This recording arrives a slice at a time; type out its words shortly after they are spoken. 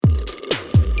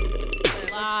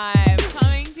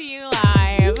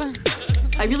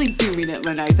I really do mean it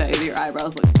when I say your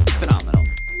eyebrows look phenomenal.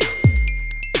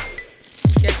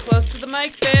 Get close to the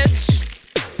mic, bitch.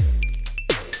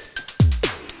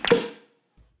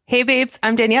 Hey, babes.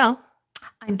 I'm Danielle.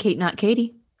 I'm Kate, not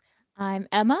Katie. I'm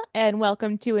Emma, and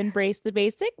welcome to Embrace the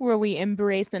Basic, where we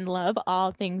embrace and love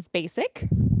all things basic.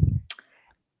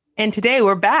 And today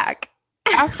we're back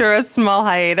after a small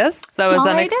hiatus that was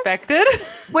unexpected.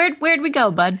 Where'd we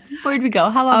go, bud? Where'd we go?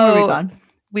 How long were we gone?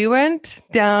 We went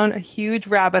down a huge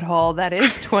rabbit hole that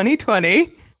is 2020.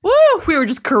 Woo! We were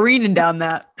just careening down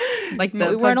that. But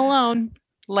we weren't alone.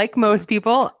 Like most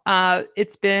people,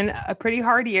 it's been a pretty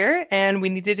hard year, and we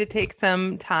needed to take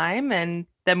some time, and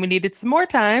then we needed some more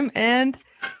time. And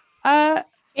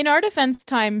in our defense,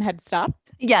 time had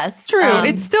stopped. Yes, true.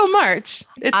 It's still March.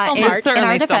 It's still March. It's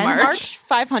certainly still March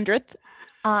 500th.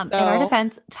 In our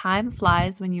defense, time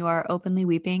flies when you are openly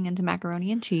weeping into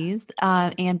macaroni and cheese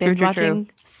and binge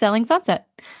watching Selling Sunset.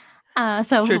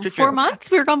 So 4 months.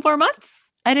 We were gone 4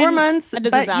 months. 4 months,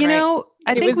 but you know,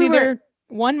 I think it was either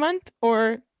 1 month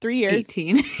or 3 years.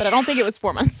 18. But I don't think it was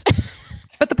 4 months.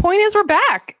 But the point is, we're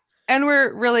back, and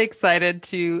we're really excited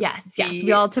to. Yes.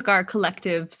 We all took our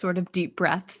collective sort of deep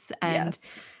breaths, and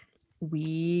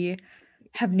we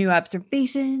have new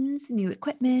observations, new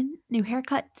equipment, new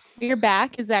haircuts. Your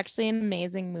Back is actually an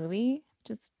amazing movie.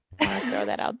 Just want to throw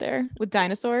that out there with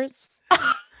dinosaurs.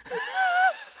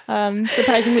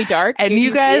 Surprisingly dark. And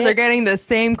you guys are getting the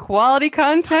same quality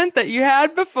content that you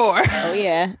had before. Oh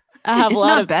yeah. I have a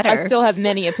lot of better. I still have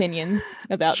many opinions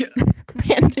about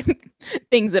random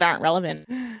things that aren't relevant.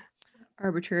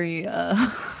 Arbitrary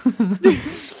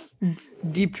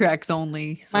deep tracks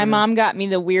only. My mom got me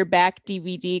the We're Back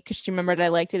DVD because she remembered I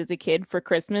liked it as a kid for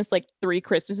Christmas, like 3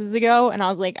 Christmases ago. And I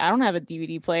was like, I don't have a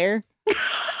DVD player.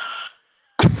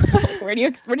 Like, where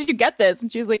did you get this?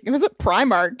 And she was like, it was at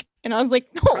Primark. And I was like,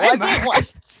 no, it wasn't.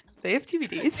 What? They have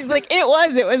DVDs. She's like, it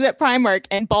was at Primark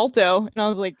and Balto. And I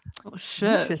was like, oh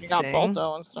shit. You got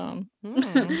Balto and stuff.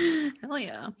 Hell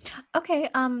yeah. Okay.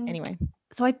 Anyway.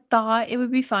 So I thought it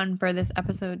would be fun for this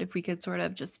episode if we could sort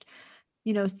of just,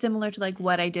 similar to like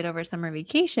what I did over summer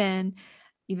vacation,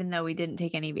 even though we didn't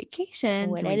take any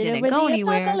vacations, we didn't go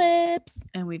anywhere,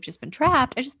 and we've just been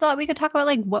trapped. I just thought we could talk about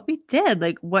like what we did.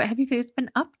 Like, what have you guys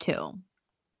been up to?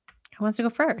 Who wants to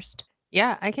go first?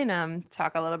 Yeah, I can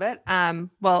talk a little bit.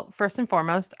 Well, first and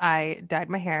foremost, I dyed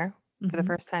my hair for the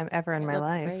first time ever in my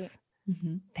life.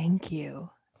 Thank you.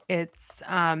 It's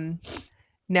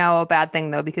now a bad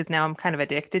thing though, because now I'm kind of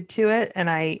addicted to it, and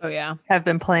I have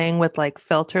been playing with like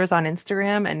filters on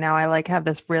Instagram, and now I like have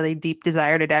this really deep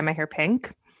desire to dye my hair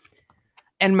pink,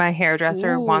 and my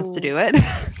hairdresser wants to do it.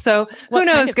 So who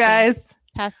knows, guys?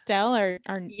 Pastel or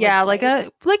yeah, like a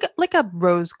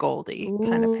rose goldy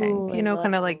kind of pink,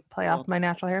 kind of like play off my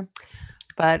natural hair.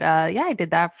 But I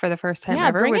did that for the first time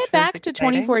ever. Bring it back to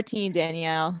 2014,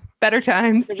 Danielle. Better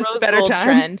times, just better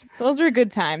times. Trend. Those were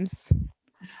good times.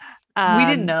 We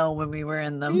didn't know when we were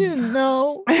in them. We didn't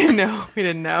know. I know, we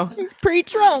didn't know. It's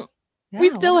pre-Trump. Yeah, we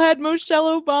still had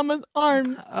Michelle Obama's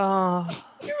arms. Oh,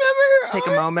 you remember her Take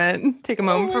arms? a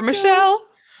moment for Michelle.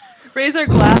 Raise our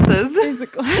glasses. Raise the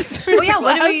glass.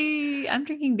 I'm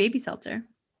drinking baby seltzer.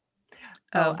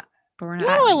 But we're not. You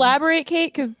want to elaborate,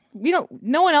 Kate? Because no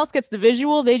one else gets the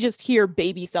visual. They just hear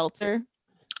baby seltzer.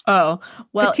 Oh,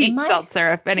 well, petite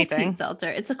seltzer, if anything. Petite seltzer.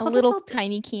 It's a little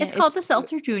tiny can. It's called the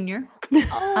Seltzer Junior.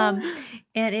 And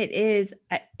it is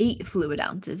 8 fluid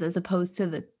ounces as opposed to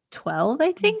the 12,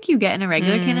 I think, you get in a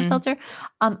regular can of seltzer.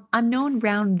 I'm known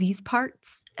around these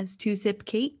parts as 2-sip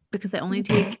Kate because I only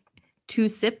take 2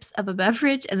 sips of a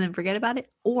beverage and then forget about it.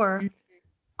 Or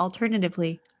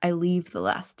alternatively, I leave the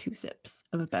last 2 sips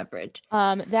of a beverage.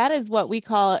 That is what we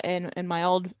call in my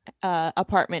old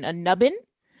apartment a nubbin.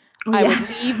 I would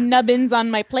leave nubbins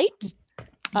on my plate.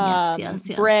 Yes.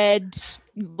 Bread,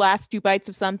 last 2 bites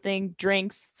of something,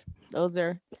 drinks. Those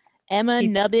are Emma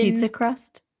nubbin. Pizza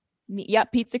crust.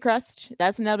 Yep, pizza crust.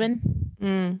 That's nubbin.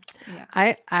 Yeah.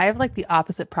 I have like the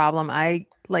opposite problem. I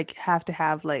like have to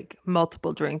have like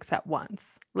multiple drinks at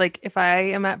once. Like if I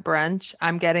am at brunch,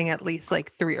 I'm getting at least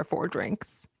like 3 or 4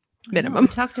 drinks minimum. We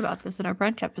talked about this in our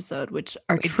brunch episode, which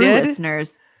our true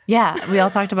listeners. Yeah, we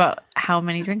all talked about how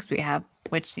many drinks we have,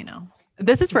 which,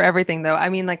 This is for everything, though. I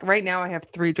mean, like right now I have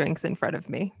 3 drinks in front of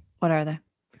me. What are they?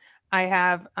 I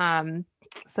have some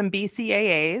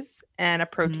BCAAs and a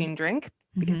protein drink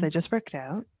because I just worked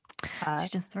out. She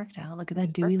just worked out. Look at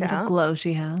that dewy little glow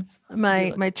she has.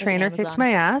 My trainer kicked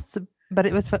my ass, but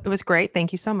it was great.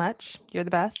 Thank you so much. You're the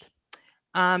best.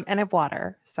 And I have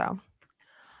water. So,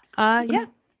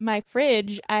 My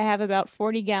fridge, I have about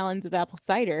 40 gallons of apple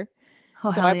cider.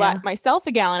 Oh, so I bought myself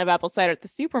a gallon of apple cider at the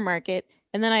supermarket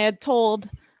And then I had told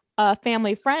a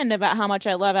family friend about how much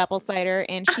I love apple cider,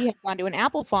 and she had gone to an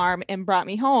apple farm and brought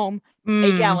me home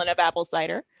a gallon of apple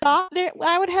cider. Thought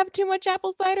I would have too much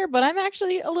apple cider, but I'm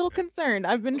actually a little concerned.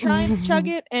 I've been trying to chug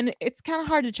it, and it's kind of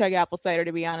hard to chug apple cider,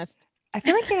 to be honest. I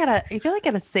feel like you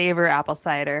gotta savor apple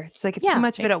cider. It's like if too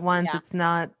much of it at once, it's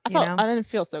not. I didn't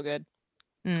feel so good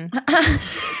when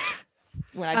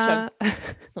I chugged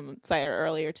some cider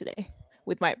earlier today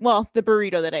with the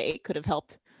burrito that I ate could have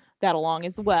helped that along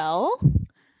as well.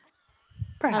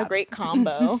 Perhaps. Not a great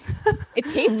combo. It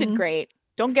tasted great.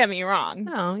 Don't get me wrong.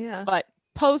 Oh yeah. But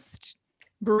post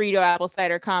burrito apple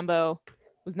cider combo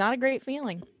was not a great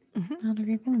feeling. Not a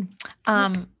great feeling.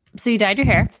 So you dyed your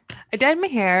hair? I dyed my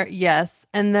hair, yes.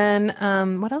 And then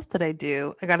what else did I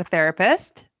do? I got a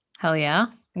therapist. Hell yeah.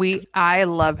 I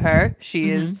love her.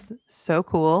 She is so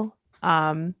cool.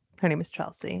 Her name is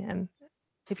Chelsea. And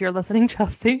if you're listening,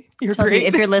 Chelsea, you're great.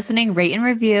 If you're listening, rate and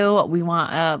review. We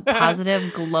want a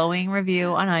positive, glowing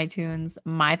review on iTunes.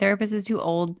 My therapist is too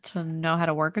old to know how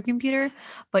to work a computer,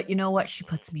 but you know what? She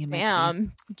puts me in my place.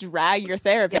 Drag your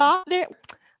therapist. But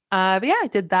yeah, I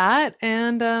did that.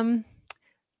 And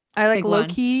I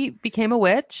low-key became a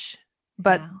witch,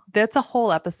 but that's a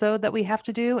whole episode that we have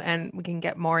to do, and we can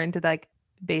get more into like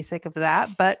basic of that.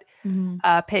 But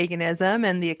paganism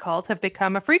and the occult have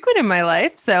become a frequent in my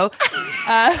life. So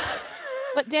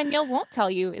what Danielle won't tell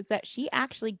you is that she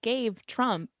actually gave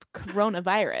Trump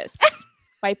coronavirus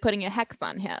by putting a hex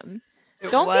on him.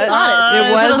 Don't be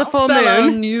honest. It was a full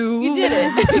moon. You did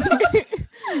it.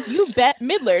 You bet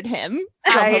Midlered him.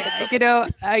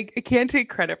 I can't take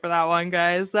credit for that one,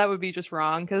 guys. That would be just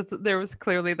wrong because there was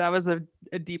clearly that was a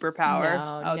deeper power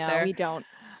out there. No, we don't.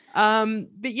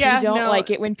 But yeah, we don't like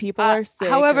it when people are sick.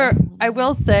 However, I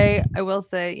will say,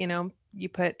 you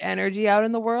put energy out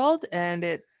in the world and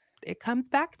it comes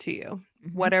back to you.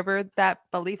 Whatever that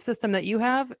belief system that you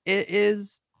have, it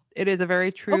is a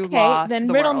very true law. Then to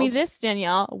the riddle world. me this,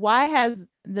 Danielle. Why has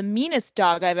the meanest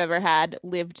dog I've ever had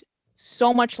lived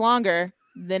so much longer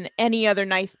than any other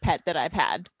nice pet that I've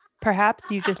had? Perhaps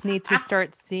you just need to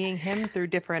start seeing him through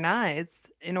different eyes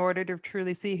in order to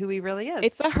truly see who he really is.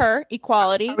 It's a her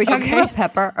equality. Are we talking about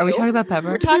Pepper? Are we talking about Pepper?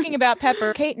 We're talking about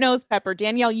Pepper. Kate knows Pepper.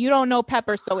 Danielle, you don't know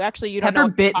Pepper, so actually you don't know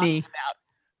what bit me. About.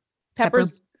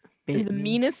 Pepper's the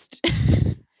meanest.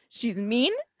 She's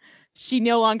mean. She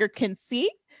no longer can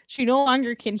see. She no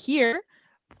longer can hear.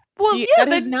 Well,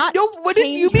 wouldn't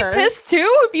you be pissed too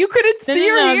if you couldn't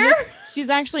see or hear? She's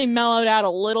actually mellowed out a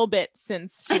little bit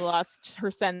since she lost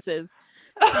her senses.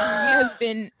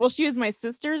 She was my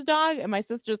sister's dog, and my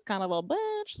sister's kind of a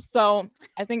bitch. So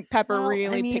I think Pepper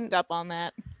picked up on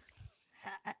that.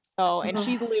 And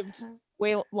she's lived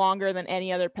way longer than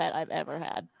any other pet I've ever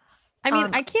had. I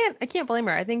mean, I can't blame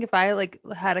her. I think if I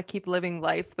had to keep living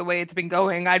life the way it's been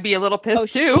going, I'd be a little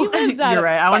pissed too. You're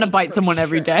right. I want to bite someone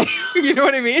every day. You know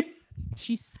what I mean?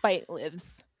 She spite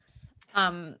lives.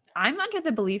 I'm under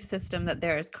the belief system that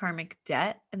there is karmic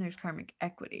debt and there's karmic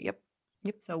equity.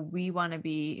 Yep. So we want to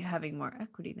be having more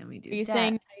equity than we do. Are you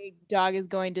saying my dog is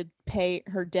going to pay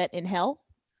her debt in hell?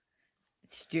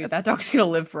 Dude, that dog's gonna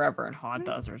live forever and haunt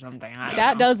us or something.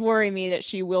 That does worry me that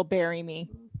she will bury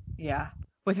me. Yeah.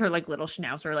 With her like little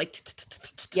schnauzer, like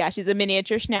yeah, she's a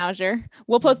miniature schnauzer.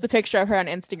 We'll post a picture of her on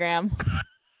Instagram.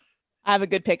 I have a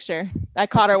good picture. I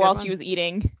caught her while she was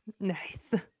eating.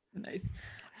 Nice. But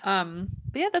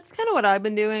yeah, that's kind of what I've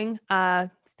been doing.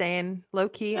 Staying low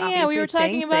key. Yeah, we were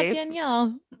talking about safe.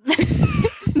 Danielle.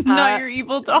 Not your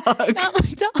evil dog. Not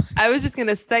my dog. I was just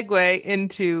gonna segue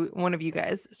into one of you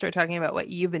guys start talking about what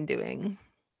you've been doing.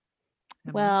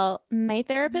 Well, my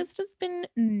therapist has been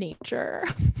nature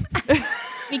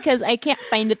because I can't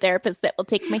find a therapist that will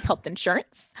take my health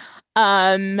insurance.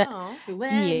 20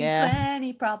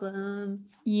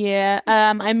 problems. Yeah.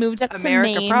 I moved up to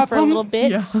Maine problems for a little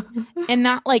bit, and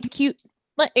not like cute.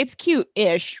 It's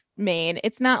cute-ish Maine.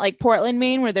 It's not like Portland,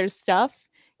 Maine, where there's stuff.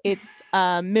 It's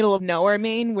middle of nowhere,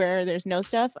 Maine, where there's no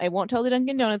stuff. I won't tell the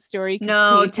Dunkin' Donuts story.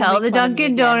 No, tell the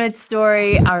Dunkin' Donuts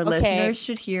story. Our listeners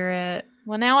should hear it.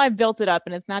 Well, now I've built it up,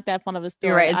 and it's not that fun of a story.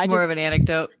 You're right. It's more of an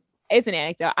anecdote. It's an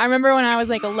anecdote. I remember when I was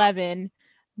like 11,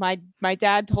 my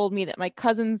dad told me that my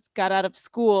cousins got out of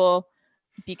school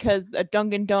because a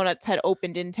Dunkin' Donuts had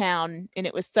opened in town, and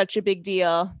it was such a big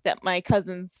deal that my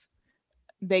cousins,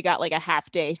 they got like a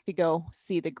half day to go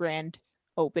see the grand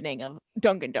opening of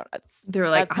Dunkin' Donuts. They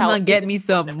were like, I'm gonna get me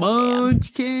some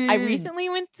munchkins. I recently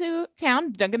went to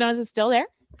town. Dunkin' Donuts is still there.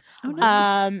 Oh,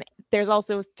 nice. there's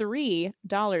also 3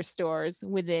 dollar stores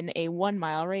within a 1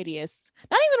 mile radius.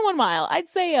 Not even 1 mile. I'd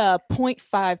say a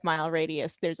 0.5 mile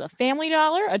radius. There's a Family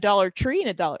Dollar, a Dollar Tree, and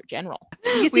a Dollar General.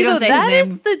 You see, though,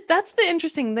 that's the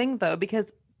interesting thing, though,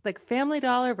 because like Family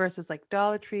Dollar versus like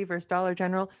Dollar Tree versus Dollar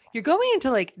General, you're going into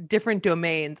like different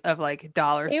domains of like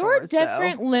dollar stores. They were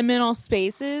different liminal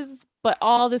spaces, but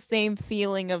all the same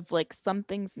feeling of like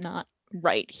something's not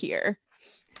right here.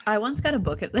 I once got a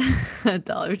book at the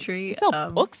Dollar Tree. You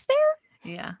sell books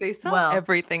there? Yeah. They sell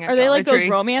everything. Are they like those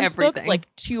romance books, like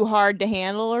Too Hard to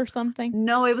Handle or something?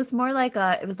 No, it was more like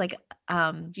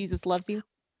Jesus Loves You.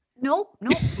 Nope.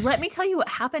 Let me tell you what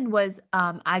happened was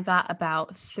I got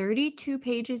about 32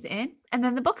 pages in and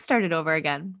then the book started over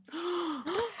again.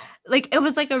 Like it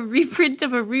was like a reprint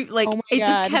of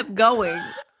just kept going.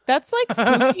 That's like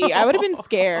spooky. I would have been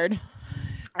scared.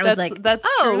 I was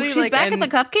she's like back at the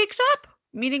cupcake shop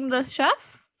meeting the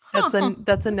chef?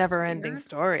 That's a never-ending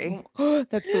story.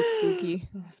 That's so spooky.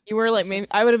 You were like, maybe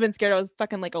I would have been scared. I was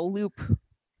stuck in like a loop.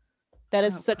 That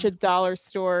is such a dollar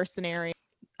store scenario.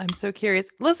 I'm so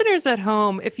curious. Listeners at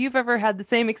home, if you've ever had the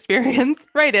same experience,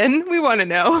 write in. We want to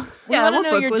know. We want to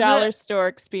know your dollar store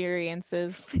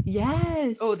experiences.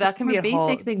 Yes. Oh, that can be a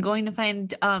basic thing, going to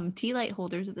find tea light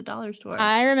holders at the dollar store.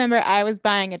 I remember I was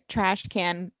buying a trash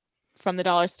can from the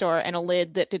dollar store and a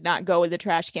lid that did not go with the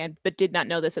trash can, but did not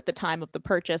know this at the time of the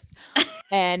purchase.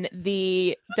 And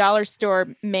the dollar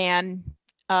store man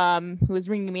who was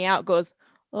ringing me out goes,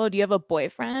 "Oh, do you have a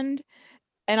boyfriend?"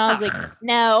 And I was like,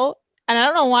 "No." And I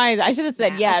don't know why. I should have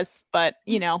said yes, but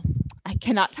I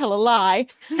cannot tell a lie.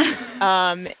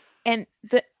 And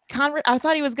I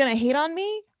thought he was gonna hate on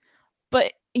me,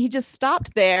 but he just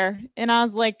stopped there, and I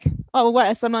was like, "Oh,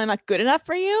 what? Something not good enough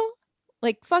for you?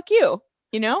 Like, fuck you,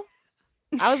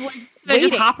 I was like, I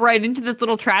just hop right into this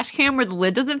little trash can where the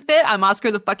lid doesn't fit. I'm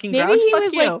Oscar the fucking Grouch. Maybe he Fuck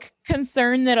was you. like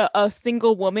concerned that a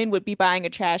single woman would be buying a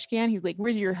trash can. He's like,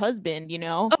 "Where's your husband?"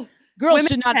 Oh. Girls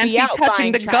should not be out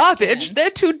touching the garbage. Cans.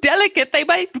 They're too delicate. They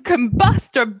might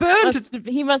combust or burn.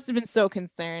 He must have been so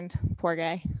concerned. Poor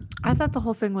guy. I thought the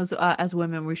whole thing was as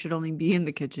women, we should only be in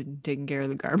the kitchen taking care of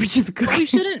the garbage and the cooking. We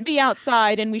shouldn't be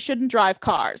outside and we shouldn't drive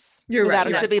cars. You're right.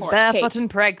 We should be barefoot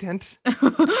and pregnant.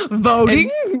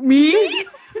 Voting me?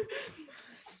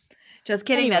 Just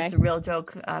kidding. Anyway. That's a real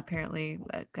joke. Apparently,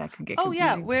 that could get. Oh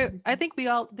yeah, I think we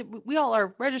all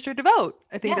are registered to vote.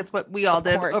 I think that's what we all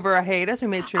did over a hiatus. We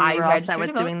made sure we were all set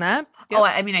with doing that. Yep. Oh,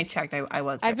 I mean, I checked. I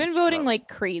was. I've been voting like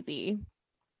crazy.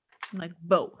 I'm like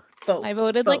vote. I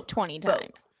voted like 20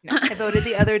 times. No. I voted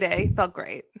the other day. Felt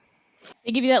great.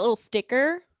 They give you that little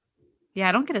sticker. Yeah,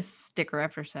 I don't get a sticker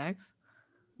after sex.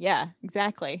 Yeah,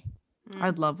 exactly.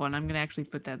 I'd love one. I'm gonna actually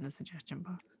put that in the suggestion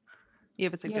box. You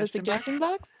have a suggestion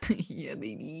box? Yeah,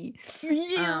 baby. Get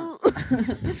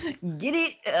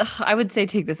it? Ugh, I would say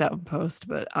take this out in post,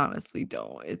 but honestly,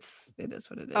 don't. It is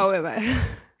what it is. Oh, wait.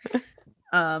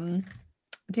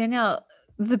 Danielle,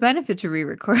 the benefit to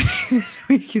re-recording this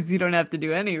week is you don't have to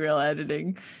do any real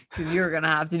editing because you were gonna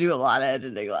have to do a lot of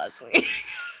editing last week.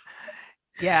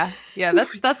 Yeah,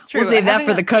 that's true. We'll save that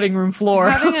for the cutting room floor.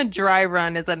 Having a dry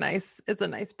run is a nice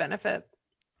benefit.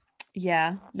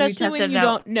 Yeah, especially when you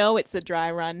don't know it's a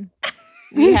dry run.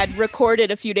 We had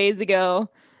recorded a few days ago,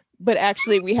 but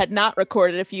actually we had not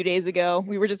recorded a few days ago.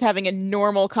 We were just having a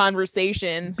normal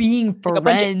conversation, being like a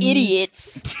bunch of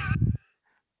idiots,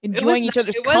 enjoying each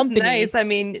other's company. It was nice. I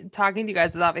mean, talking to you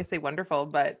guys is obviously wonderful,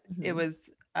 but it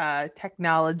was a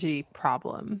technology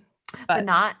problem. But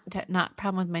not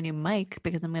problem with my new mic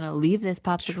because I'm gonna leave this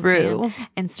popsicle stand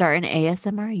and start an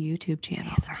ASMR YouTube channel.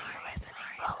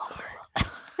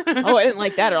 Oh, I didn't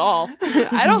like that at all.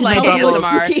 I don't like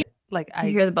ASMR. Like you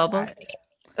hear the bubbles?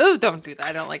 Oh, don't do that.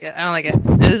 I don't like it. All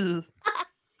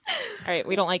right,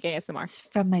 we don't like ASMR. It's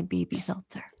from my baby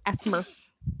seltzer. ASMR.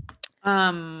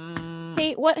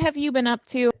 Kate, what have you been up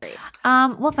to?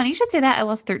 Well, funny you should say that. I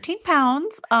lost 13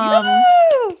 pounds.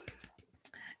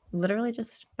 Literally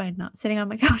just by not sitting on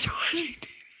my couch watching TV.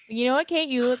 You know what, Kate?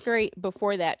 You look great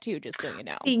before that too, just so you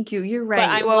know. Thank you. You're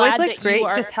right. You always looked great,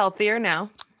 just healthier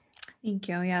now. Thank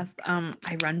you. Yes. I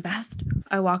run fast.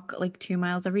 I walk like 2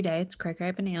 miles every day. It's cray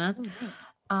bananas.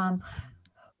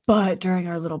 But during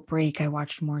our little break, I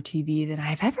watched more TV than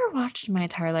I've ever watched in my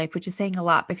entire life, which is saying a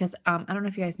lot because I don't know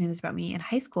if you guys knew this about me. In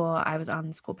high school, I was on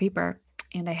the school paper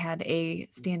and I had a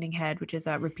standing head, which is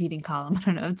a repeating column. I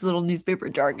don't know. It's a little newspaper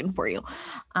jargon for you.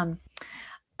 And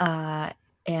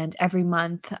every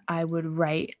month I would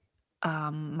write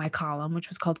my column, which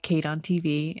was called Kate on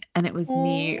TV, and it was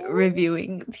me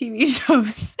reviewing TV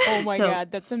shows. Oh my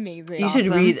god, that's amazing!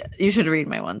 You should read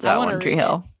my ones about One Tree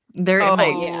Hill. They're in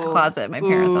my closet at my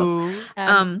parents'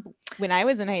 house. When I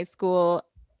was in high school,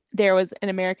 there was an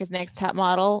America's Next Top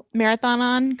Model marathon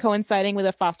on, coinciding with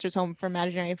a Foster's Home for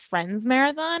Imaginary Friends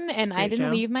marathon, and I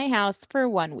didn't leave my house for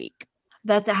 1 week.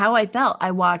 That's how I felt.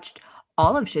 I watched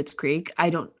all of Schitt's Creek. I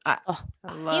love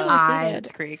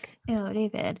Schitt's Creek. Ew,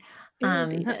 David.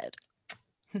 David.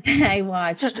 I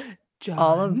watched John.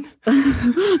 all of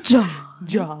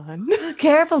John.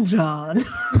 Careful, John.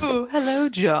 Oh, hello,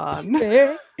 John.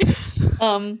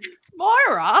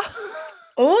 Moira.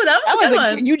 Oh, that was a good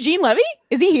one. Eugene Levy?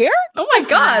 Is he here? Oh my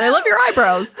God, I love your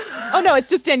eyebrows. Oh no, it's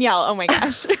just Danielle. Oh my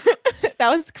gosh. That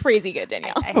was crazy good,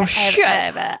 Danielle. I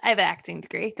have an acting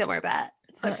degree. Don't worry about it.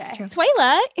 It's okay.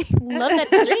 Twyla. Love that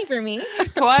journey for me.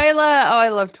 Twyla. Oh, I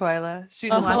love Twyla.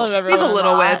 She's a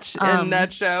little witch in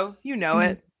that show. You know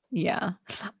it. Yeah.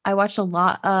 I watched a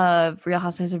lot of Real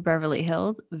Housewives of Beverly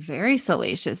Hills. Very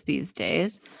salacious these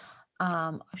days.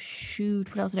 Shoot,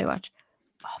 what else did I watch?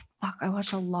 Oh fuck, I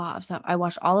watched a lot of stuff. I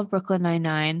watched all of Brooklyn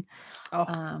Nine-Nine.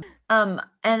 And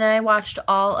I watched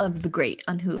all of The Great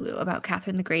on Hulu about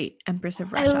Catherine the Great, Empress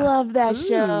of Russia. I love that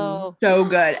show. So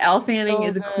good. Elle Fanning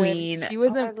is a queen. She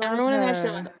was everyone in that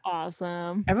show was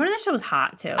awesome. Everyone in that show was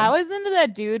hot too. I was into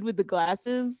that dude with the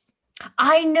glasses.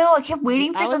 I know. I kept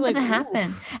waiting for something to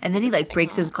happen. And then he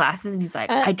breaks his glasses and he's like,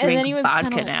 I drink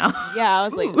vodka now. Yeah, I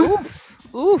was like,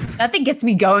 ooh. That thing gets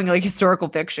me going like historical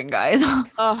fiction, guys.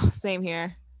 Oh, same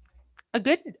here. A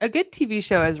good TV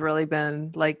show has really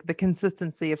been like the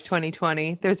consistency of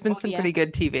 2020. There's been some pretty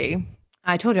good TV.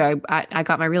 I told you I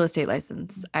got my real estate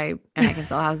license. I can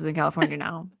sell houses in California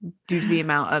now due to the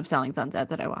amount of Selling Sunset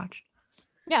that I watched.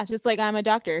 Yeah, just like I'm a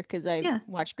doctor because I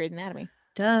watched Grey's Anatomy.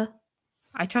 Duh.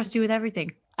 I trust you with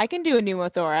everything. I can do a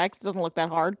pneumothorax. It doesn't look that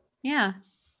hard. Yeah.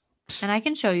 And I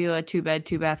can show you a 2-bed,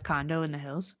 2-bath condo in the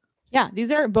hills. Yeah,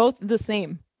 these are both the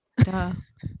same. Duh.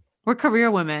 We're career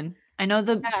women. I know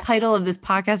the title of this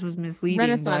podcast was misleading.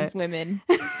 Renaissance women.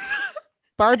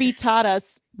 Barbie taught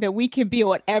us that we can be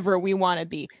whatever we want to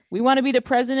be. We want to be the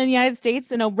president of the United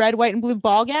States in a red, white, and blue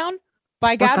ball gown.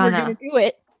 By God, we're going to do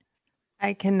it.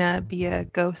 I can be a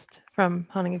ghost from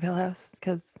Haunting of Hill House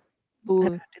because I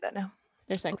don't do that now.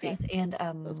 They're sexy. Yes, and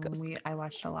I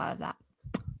watched a lot of that.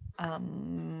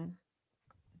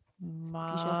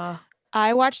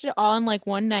 I watched it all in like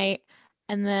one night,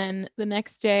 and then the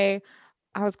next day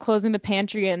I was closing the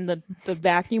pantry and the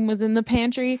vacuum was in the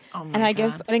pantry, and I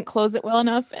guess I didn't close it well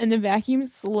enough, and the vacuum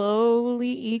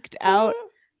slowly eked out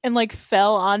and like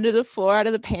fell onto the floor out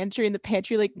of the pantry, and the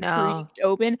pantry creaked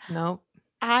open. No.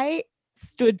 I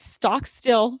stood stock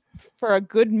still for a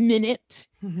good minute.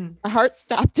 My heart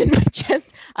stopped in my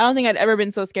chest. I don't think I'd ever been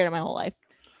so scared in my whole life.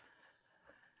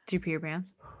 Did you pee your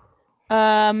pants?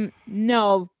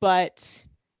 No, but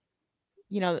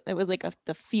it was like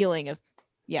the feeling of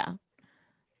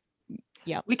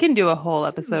We can do a whole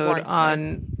episode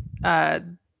on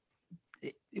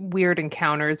weird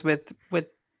encounters with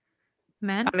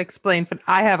men. Unexplained.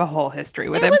 I have a whole history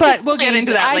with it, but we'll get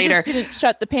into that later. I just didn't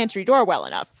shut the pantry door well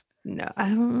enough. No, I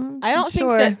don't think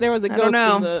that there was a ghost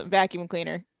in the vacuum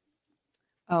cleaner.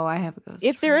 Oh, I have a ghost.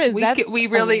 If there is, that's we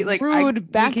really like.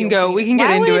 Rude we can get into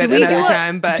it another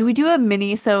time. But do we do a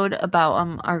mini-sode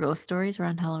about our ghost stories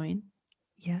around Halloween?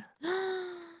 Yeah.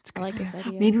 I like this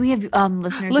idea. Maybe we have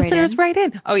listeners write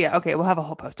in. Oh yeah, okay, we'll have a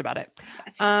whole post about it.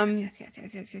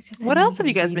 Yes. What else have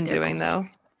you guys been doing though?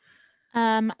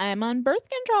 I'm on birth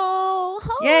control.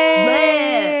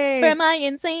 Yay! For my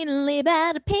insanely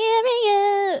bad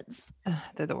periods.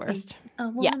 They're the worst. A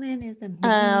woman is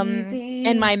amazing.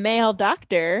 And my male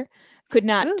doctor could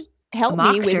not help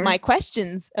me with my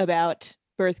questions about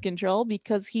birth control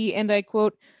because he, and I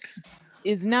quote,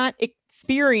 is not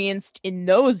experienced in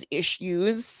those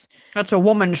issues. That's a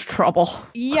woman's trouble.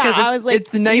 Yeah, I was like,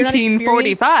 it's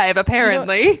 1945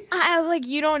 apparently. I was like,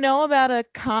 you don't know about a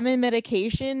common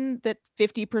medication that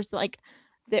 50%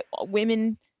 that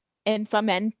women and some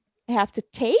men have to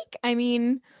take? I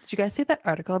mean, did you guys see that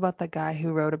article about the guy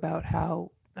who wrote about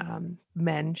how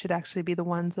men should actually be the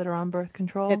ones that are on birth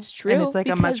control? It's true. And it's like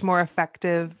a much more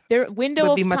effective. Their window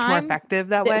would be of much time more effective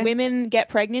that way. Women get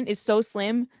pregnant is so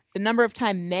slim. The number of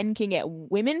time men can get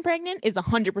women pregnant is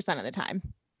 100% of the time.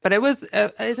 But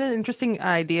it's an interesting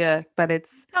idea, but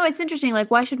it's interesting.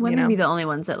 Like, why should women be the only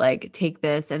ones that take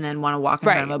this and then want to walk in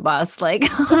front of a bus? Like,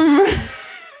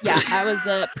 yeah, I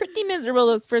was pretty miserable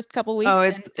those first couple weeks. Oh,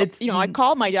 it's I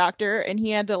called my doctor and he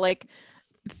had to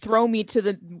throw me to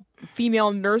the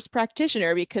female nurse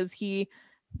practitioner because he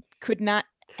could not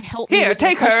help me. Here,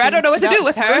 take her. I don't know what to do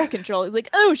with her. Birth control. He's like,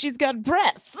 oh, she's got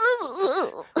breasts.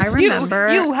 I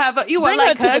remember you are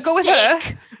like her. Go with her.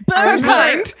 Her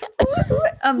kind.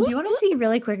 Do you want to see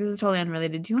really quick? This is totally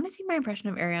unrelated. Do you want to see my impression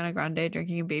of Ariana Grande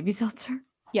drinking a baby seltzer?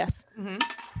 Yes. Mm-hmm.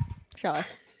 Show us.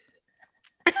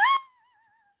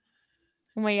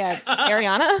 Oh my god,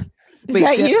 Ariana, is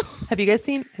that you? Have you guys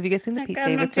seen the Pete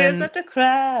Davidson? Left to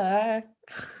cry.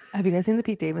 Have you guys seen the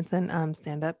Pete Davidson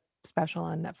stand-up special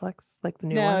on Netflix, like the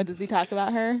new one? No, does he talk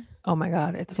about her? Oh my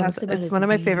god, it's one of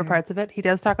my favorite parts of it. He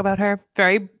does talk about her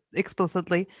very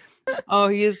explicitly. Oh,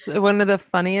 he is one of the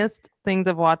funniest things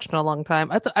I've watched in a long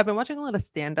time. I've been watching a lot of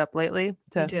stand-up lately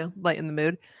to lighten the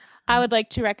mood. I would like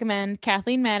to recommend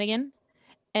Kathleen Madigan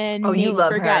and you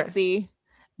love Bargatze.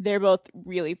 They're both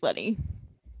really funny.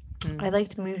 I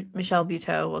liked Michelle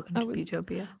Buteau. Welcome to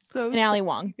Butopia. And Ali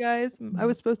Wong. Guys, I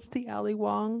was supposed to see Ali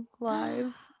Wong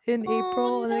live in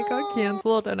April and it got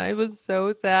canceled and I was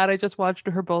so sad. I just watched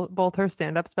her both her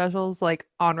stand-up specials like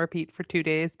on repeat for 2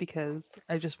 days because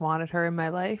I just wanted her in my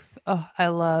life. Oh, I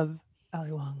love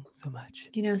Ali Wong so much.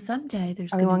 You know, someday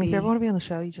there's Ali Wong, if you ever want to be on the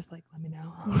show, you just like let me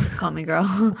know. You just call me, girl.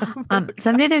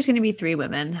 Someday there's going to be 3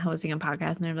 women hosting a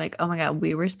podcast and they're like, oh my god,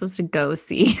 we were supposed to go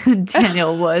see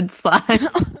Daniel Woods live.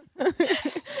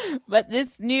 But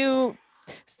this new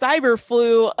cyber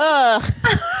flu, what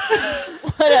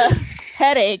a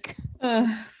headache.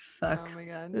 Fuck. Oh my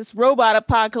god. This robot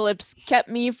apocalypse kept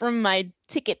me from my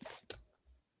tickets.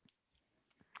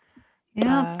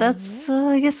 Yeah, that's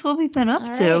I guess what we've been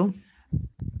up to. Right.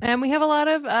 And we have a lot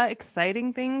of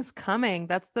exciting things coming.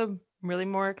 That's the really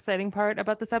more exciting part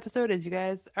about this episode is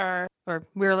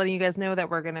we're letting you guys know that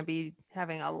we're going to be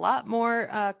having a lot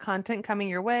more content coming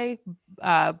your way,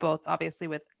 both obviously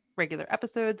with regular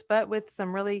episodes, but with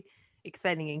some really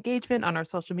exciting engagement on our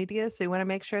social media. So you want to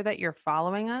make sure that you're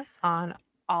following us on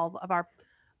all of our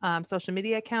social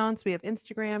media accounts. We have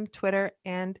Instagram, Twitter,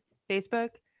 and Facebook.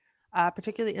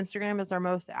 Particularly Instagram is our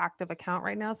most active account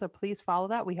right now. So please follow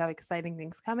that. We have exciting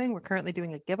things coming. We're currently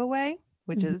doing a giveaway,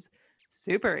 which is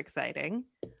super exciting.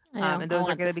 And those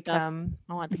are going to become.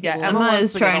 I want the giveaway. Emma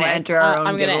is trying to enter our own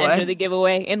I'm going to enter the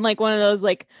giveaway in like one of those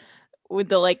like with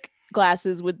the like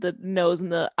glasses with the nose and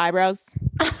the eyebrows.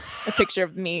 A picture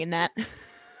of me in that.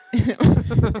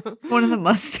 One of the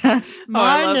mustache.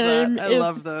 My name I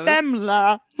love those.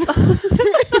 Femla.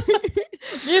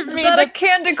 Give me a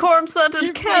candy corn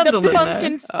scented candle. The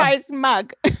pumpkin spice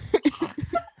mug.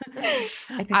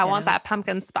 I want that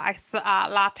pumpkin spice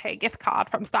latte gift card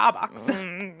from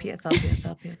Starbucks.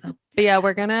 PSL. But yeah,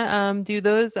 we're gonna do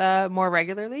those more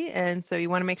regularly, and so you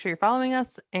want to make sure you're following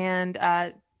us. And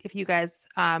if you guys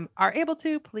are able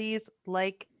to, please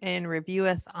like and review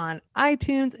us on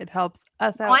iTunes. It helps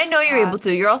us out. Oh, I know you're able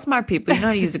to. You're all smart people. You know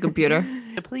how to use a computer.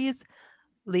 Please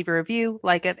leave a review,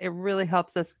 like it. It really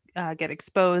helps us get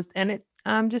exposed, and it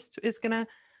just is gonna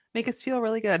make us feel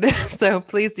really good. So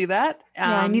please do that.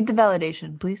 I need the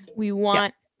validation, please. We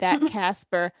want that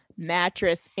Casper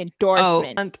mattress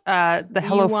endorsement. The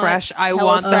HelloFresh. I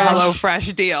want the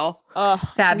HelloFresh deal.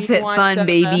 FabFitFun,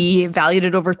 baby. Valued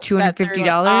at over $250.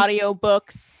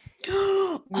 Audiobooks.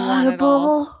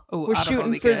 Audible. We're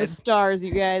shooting for the stars,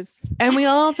 you guys. And we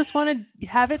all just want to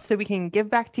have it so we can give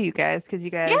back to you guys because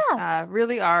you guys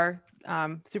really are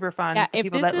super fun. Yeah, if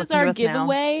this is our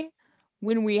giveaway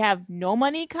when we have no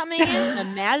money coming in,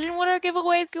 imagine what our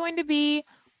giveaway is going to be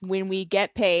when we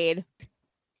get paid.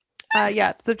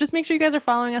 So just make sure you guys are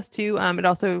following us too. It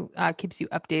also keeps you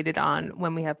updated on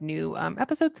when we have new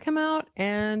episodes come out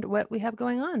and what we have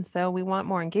going on. So we want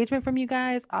more engagement from you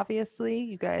guys. Obviously,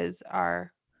 you guys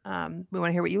are, we want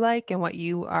to hear what you like and what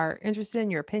you are interested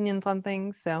in, your opinions on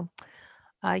things. So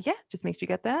just make sure you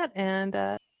get that. And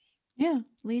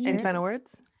any final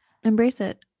words? Embrace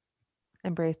it.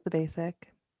 Embrace the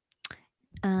basic.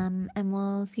 And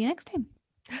we'll see you next time.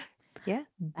 Yeah.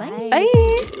 Bye. Bye.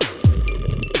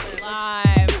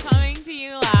 Live, coming to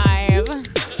you live.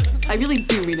 I really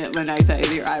do mean it when I say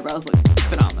your eyebrows look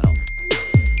phenomenal.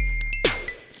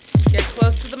 Get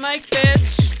close to the mic,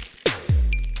 bitch.